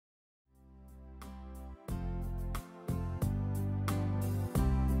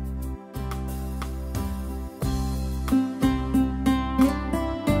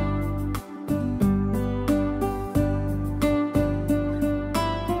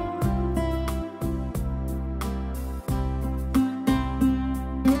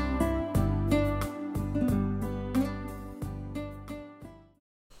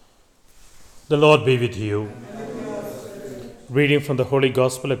The Lord be with you. Reading from the Holy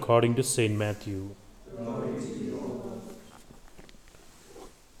Gospel according to St. Matthew.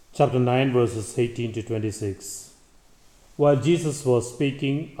 Chapter 9, verses 18 to 26. While Jesus was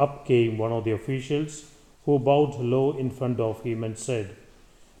speaking, up came one of the officials who bowed low in front of him and said,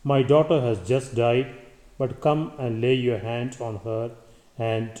 "My daughter has just died, but come and lay your hand on her,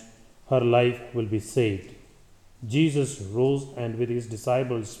 and her life will be saved." Jesus rose and with his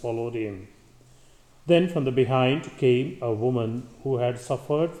disciples followed him. Then from the behind came a woman who had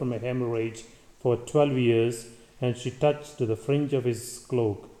suffered from a hemorrhage for 12 years, and she touched the fringe of his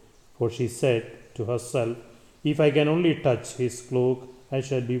cloak. For she said to herself, "If I can only touch his cloak, I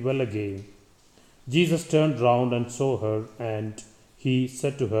shall be well again." Jesus turned round and saw her, and he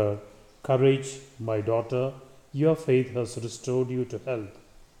said to her, "Courage, my daughter, your faith has restored you to health."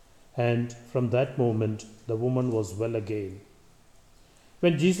 And from that moment the woman was well again.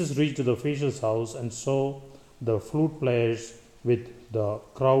 When Jesus reached the official's house and saw the flute players with the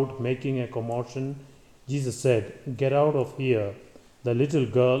crowd making a commotion, Jesus said, "Get out of here. The little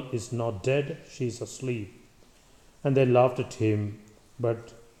girl is not dead, she is asleep." And they laughed at him.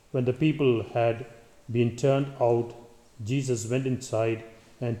 But when the people had been turned out, Jesus went inside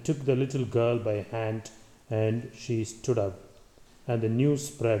and took the little girl by the hand, and she stood up. And the news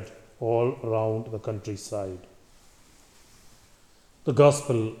spread all around the countryside. The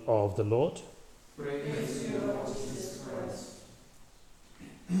Gospel of the Lord. Praise to you, Lord Jesus Christ.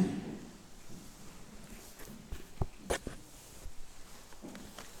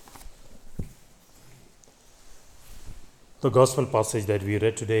 The Gospel passage that we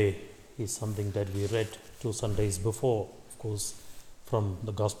read today is something that we read 2 Sundays before, of course, from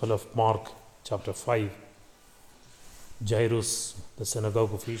the Gospel of Mark, chapter 5. Jairus, the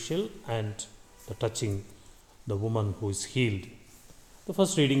synagogue official, and the touching the woman who is healed. The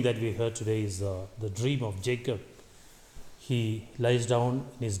first reading that we heard today is the dream of Jacob. He lies down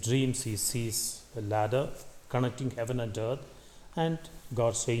in his dreams, he sees a ladder connecting heaven and earth, and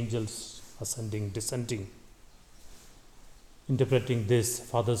God's angels ascending, descending. Interpreting this,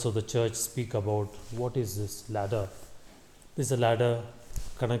 fathers of the church speak about what is this ladder. This is a ladder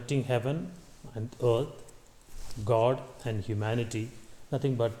connecting heaven and earth, God and humanity,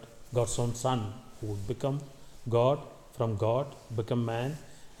 nothing but God's own Son, who would become God, from God become man,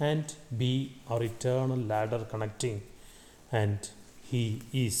 and be our eternal ladder connecting. And he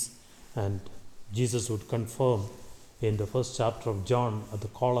is, and Jesus would confirm in the first chapter of John at the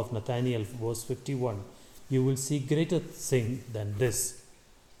call of Nathanael, verse 51, "You will see greater thing than this."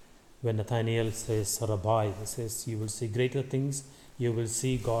 When Nathanael says, "Rabbi," he says, "You will see greater things. You will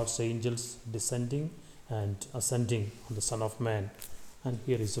see God's angels descending and ascending on the Son of Man." And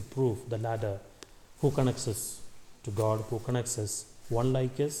here is a proof, the ladder. Who connects us to God? Who connects us? One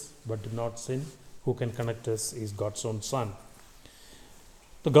like us, but do not sin. Who can connect us is God's own Son.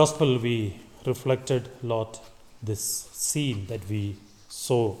 The Gospel, we reflected a lot this scene that we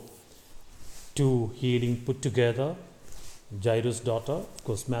saw. Two healing put together. Jairus' daughter, of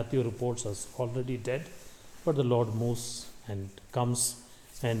course, Matthew reports us already dead, but the Lord moves and comes.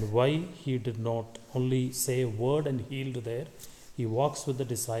 And why he did not only say a word and healed there, he walks with the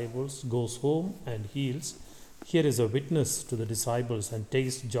disciples, goes home and heals. Here is a witness to the disciples and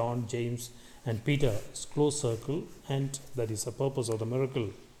takes John, James, and Peter, his close circle, and that is the purpose of the miracle.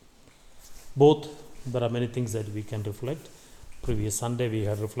 Both, there are many things that we can reflect. Previous Sunday we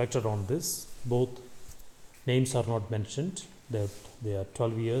had reflected on this. Both names are not mentioned. They are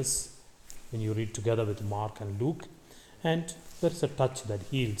 12 years when you read together with Mark and Luke. And there is a touch that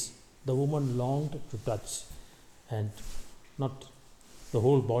heals. The woman longed to touch, and not the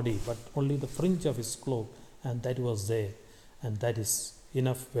whole body, but only the fringe of his cloak, and that was there, and that is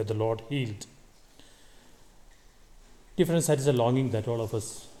enough where the Lord healed. Difference, that is a longing that all of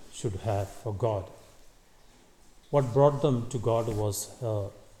us should have for God. What brought them to God was, a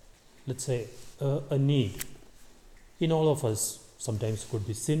need. In all of us, sometimes it could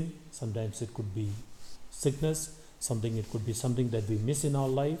be sin, sometimes it could be sickness, it could be something that we miss in our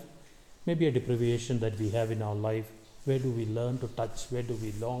life, maybe a deprivation that we have in our life. Where do we learn to touch? Where do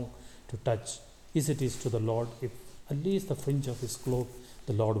we long to touch? Is to the Lord. If at least the fringe of his cloak,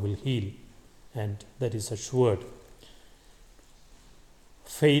 the Lord will heal, and that is assured.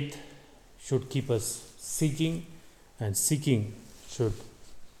 Faith should keep us seeking, and seeking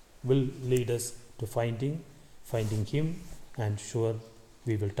will lead us to finding him, and sure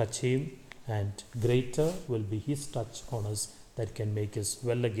we will touch him, and greater will be his touch on us that can make us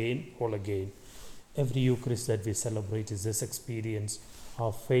well again, whole again. Every Eucharist that we celebrate is this experience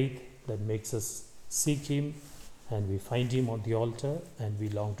of faith that makes us seek him and we find him on the altar and we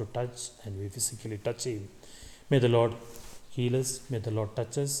long to touch and we physically touch him. May the Lord heal us, may the Lord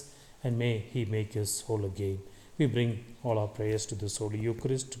touch us, and may he make us whole again. We bring all our prayers to this Holy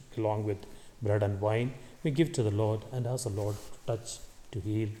Eucharist along with bread and wine. We give to the Lord and ask the Lord to touch, to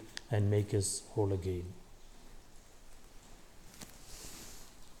heal, and make us whole again.